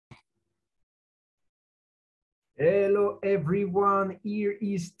Hello everyone, here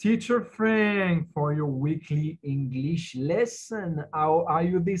is Teacher Frank for your weekly English lesson. How are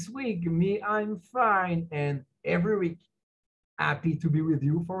you this week? Me, I'm fine, and every week, happy to be with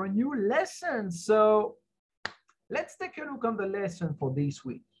you for a new lesson. So let's take a look on the lesson for this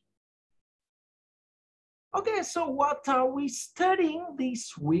week. Okay, so what are we studying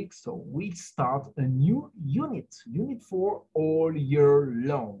this week? So we start a new unit 4 all year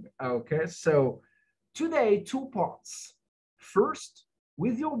long. Okay, so today, 2 parts. First,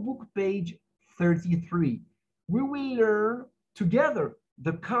 with your book page 33, we will learn together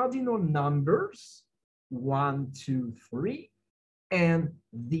the cardinal numbers 1, 2, 3, and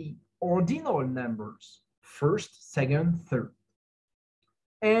the ordinal numbers first, second, third.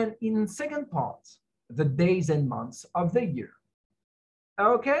 And in second part, the days and months of the year.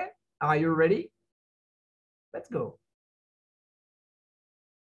 Okay, are you ready? Let's go.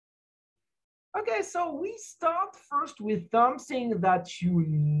 Okay, so we start first with something that you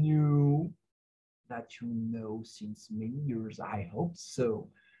know since many years, I hope so.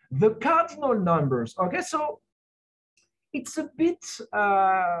 The cardinal numbers. Okay, so it's a bit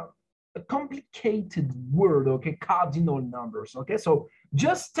a complicated word, okay, cardinal numbers. Okay, so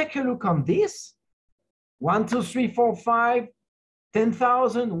just take a look on this. 1, 2, 3, 4, 5,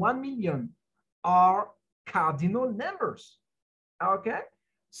 10,000, 1 million are cardinal numbers. Okay,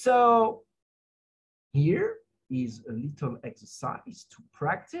 so here is a little exercise to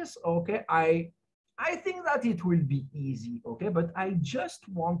practice. Okay, I think that it will be easy. Okay, but I just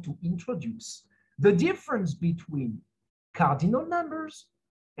want to introduce the difference between cardinal numbers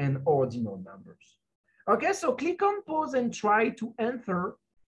and ordinal numbers. Okay, so click on pause and try to answer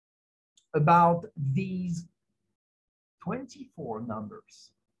about these 24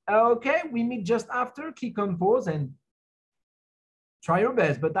 numbers. Okay, we meet just after. Click on pause and try your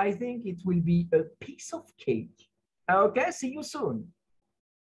best, but I think it will be a piece of cake. Okay, see you soon.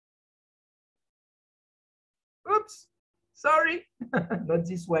 Oops, sorry, not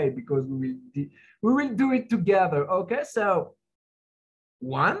this way because we will do it together. Okay, so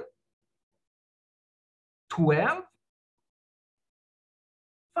 1, 12,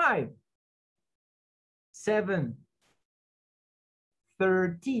 5, 7,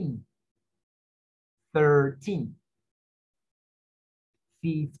 13, 13,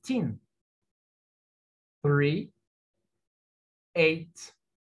 15, 3, 8,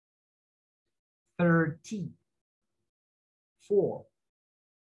 30, 4,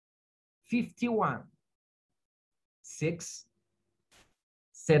 51, 6,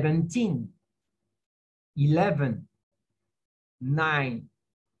 17, 11, 9,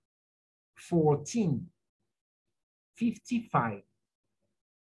 14, 55,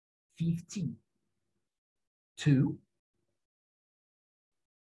 50, 2,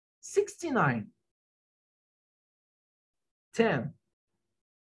 69, 10,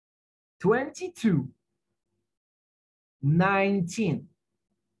 22, 19,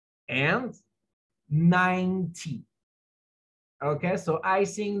 and 90. Okay, so I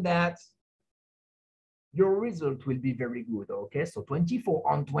think that your result will be very good. Okay, so 24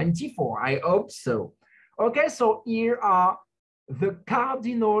 on 24, I hope so. Okay, so here are the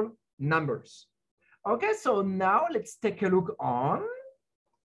cardinal numbers. Okay, so now let's take a look on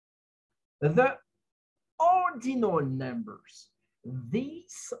the ordinal numbers.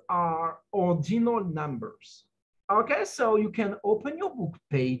 These are ordinal numbers. Okay, so you can open your book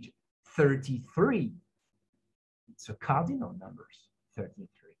page 33. It's a cardinal numbers, 33.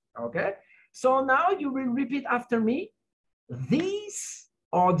 Okay, so now you will repeat after me these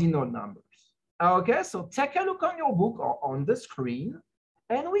ordinal numbers. Okay, so take a look on your book or on the screen,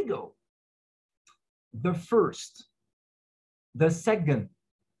 and we go. The first, the second,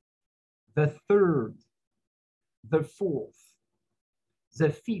 the third, the fourth, the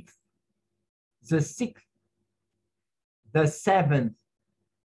fifth, the sixth, the seventh,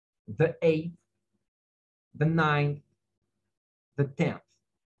 the eighth, the ninth, the 10th,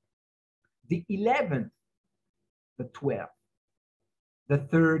 the 11th, the 12th, the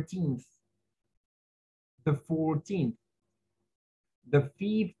 13th, the 14th, the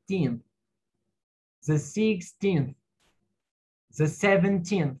 15th, the 16th, the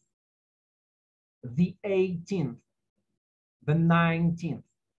 17th, the 18th, the 19th,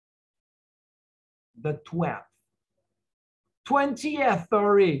 the 12th, 20th,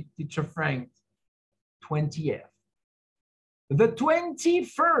 sorry, Teacher Frank, 20th, the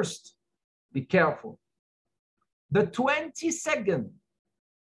 21st, be careful, the 22nd,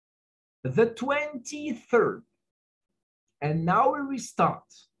 the 23rd, and now we restart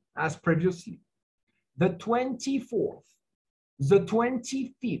as previously, the 24th, the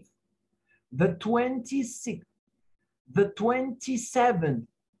 25th, the 26th, the 27th,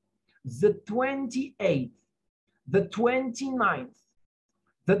 the 28th, the 29th,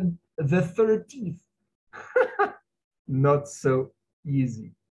 the 30th. Not so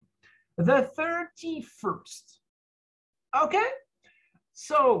easy. The 31st. Okay?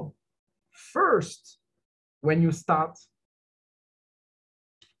 So first, when you start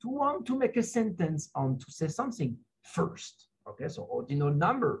to want to make a sentence on to say something first. Okay, so ordinal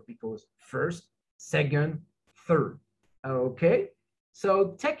number because first, second, third. Okay,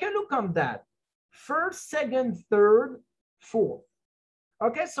 so take a look on that. First, second, third, fourth.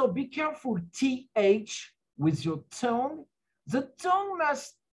 Okay, so be careful, TH with your tongue. The tongue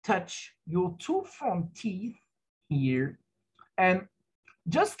must touch your two front teeth here. And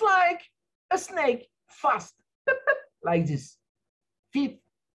just like a snake, fast, like this. Fifth,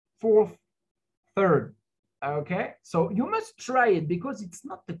 fourth, third. Okay, so you must try it because it's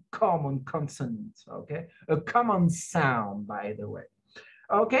not a common consonant, okay? A common sound, by the way.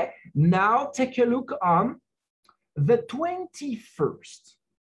 Okay, now take a look on the 21st.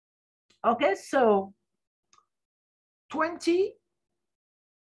 Okay, so 20,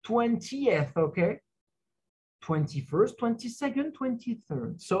 20th, okay? 21st, 22nd,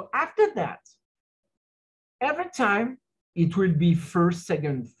 23rd. So after that, every time it will be first,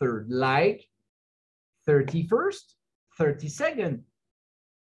 second, third, like 31st, 32nd,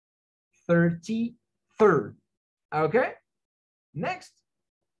 33rd. Okay? Next,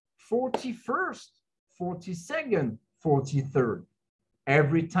 41st, 42nd, 43rd.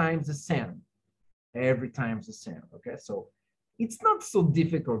 Every time the same. Every time the same. Okay? So it's not so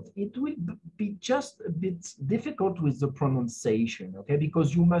difficult. It will be just a bit difficult with the pronunciation, okay?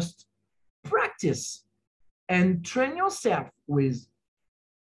 Because you must practice and train yourself with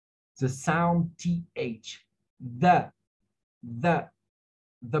the sound TH, the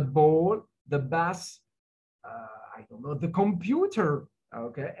ball, the bass, I don't know, the computer,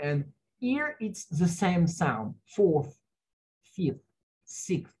 okay? And here it's the same sound, fourth, fifth,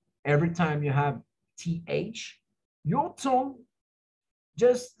 sixth. Every time you have TH, your tongue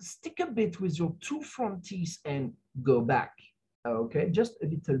just stick a bit with your two front teeth and go back, okay? Just a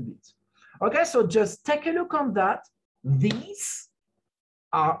little bit. Okay, so just take a look on that. These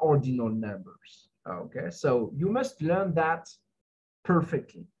are ordinal numbers, okay? So you must learn that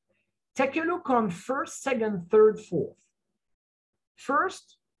perfectly. Take a look on first, second, third, fourth.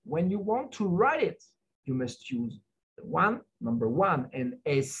 First, when you want to write it, you must use number one, and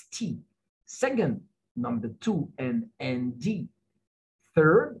ST. Second, number two, and ND.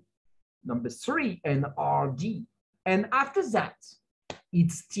 Third, number three, and RD. And after that,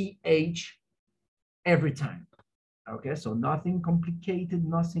 it's TH every time. Okay, so nothing complicated,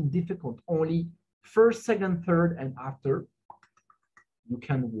 nothing difficult, only first, second, third, and after you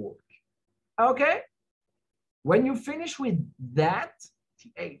can work. Okay, when you finish with that,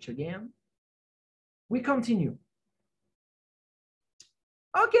 TH again, we continue.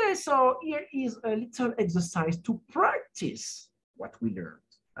 Okay, so here is a little exercise to practice what we learned.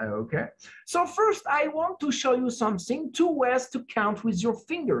 Okay, so first I want to show you something, two ways to count with your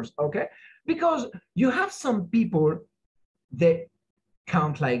fingers, okay? Because you have some people that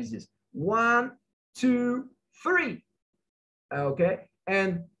count like this, 1, 2, 3, okay?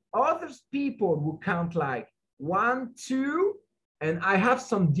 And others people who count like 1, 2, and I have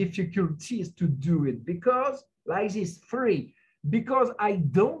some difficulties to do it because like this, 3, because I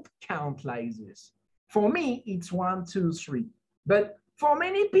don't count like this. For me, it's 1, 2, 3, but for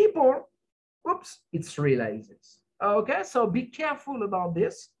many people, oops, it's 3 like this. Okay, so be careful about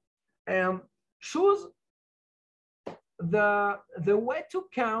this and choose the way to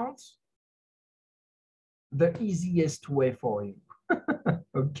count the easiest way for you.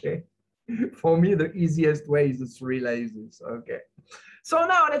 Okay, for me, the easiest way is the 3 like this. Okay, so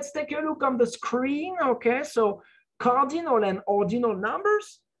now let's take a look on the screen. Okay, so cardinal and ordinal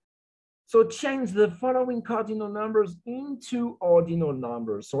numbers. So change the following cardinal numbers into ordinal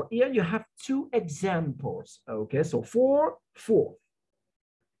numbers. So here you have two examples. Okay, so 4, 4.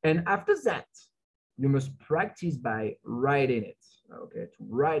 And after that, you must practice by writing it. Okay, to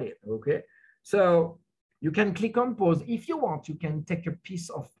write it. Okay, so you can click on pause. If you want, you can take a piece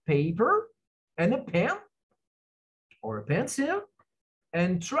of paper and a pen or a pencil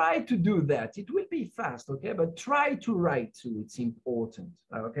and try to do that. It will be fast, okay? But try to write too, it's important,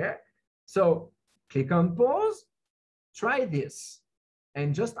 okay? So click on pause, try this.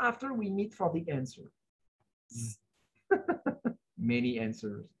 And just after we meet for the answer. Many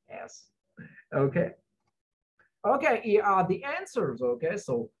answers, yes. Okay. Okay, here are the answers, okay?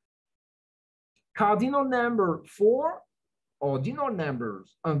 So cardinal number 4, ordinal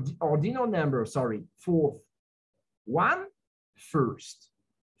numbers, sorry, fourth, 1 first,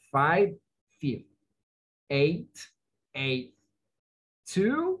 5 fifth, 8 eighth,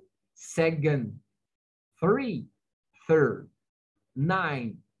 2 second, 3 third,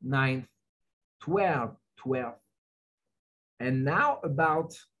 9 ninth, 12 12th. And now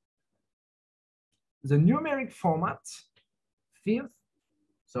about the numeric format, fifth.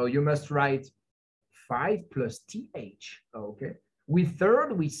 So you must write 5 plus th, okay? With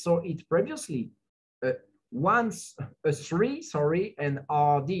third, we saw it previously. Once a 3, sorry, and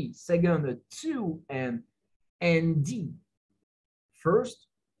RD. Second, a 2 and ND. First,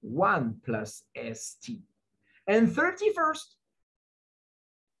 1 plus ST. And 31st,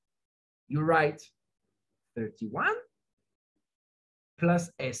 you write 31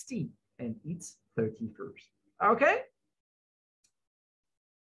 plus ST, and it's 31st. Okay?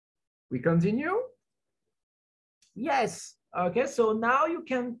 We continue? Yes. Okay, so now you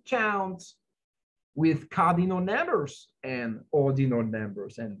can count with cardinal numbers and ordinal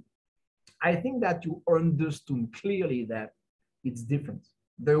numbers. And I think that you understood clearly that it's different.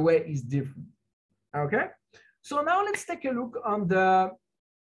 The way is different. Okay? So now let's take a look on the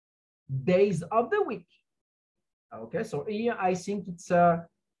days of the week. Okay, so here I think it's a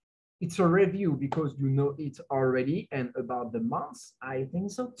review because you know it already, and about the months, I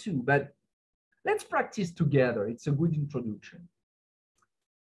think so too. But let's practice together. It's a good introduction.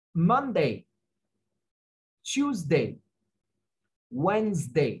 Monday, Tuesday,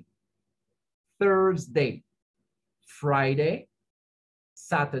 Wednesday, Thursday, Friday,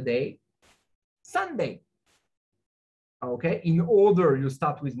 Saturday, Sunday. Okay, in order, you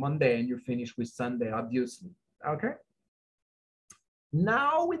start with Monday and you finish with Sunday, obviously. Okay.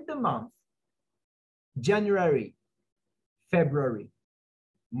 Now with the month, January, February,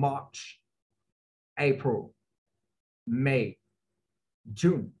 March, April, May,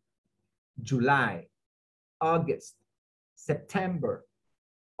 June, July, August, September,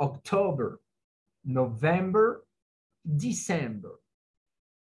 October, November, December.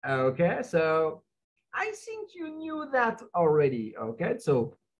 Okay, so I think you knew that already. Okay,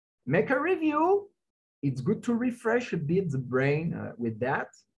 so make a review. It's good to refresh a bit the brain with that.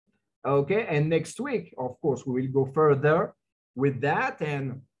 Okay, and next week, of course, we will go further with that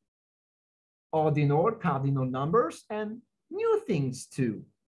and ordinal, cardinal numbers and new things too.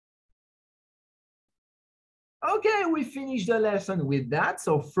 Okay, we finished the lesson with that.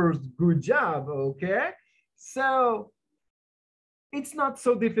 So first, good job, okay? So it's not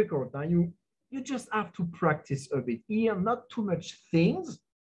so difficult. Now you just have to practice a bit here, not too much things.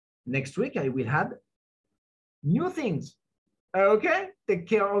 Next week, I will add new things. Okay, take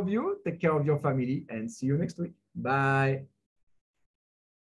care of you, take care of your family, and see you next week. Bye.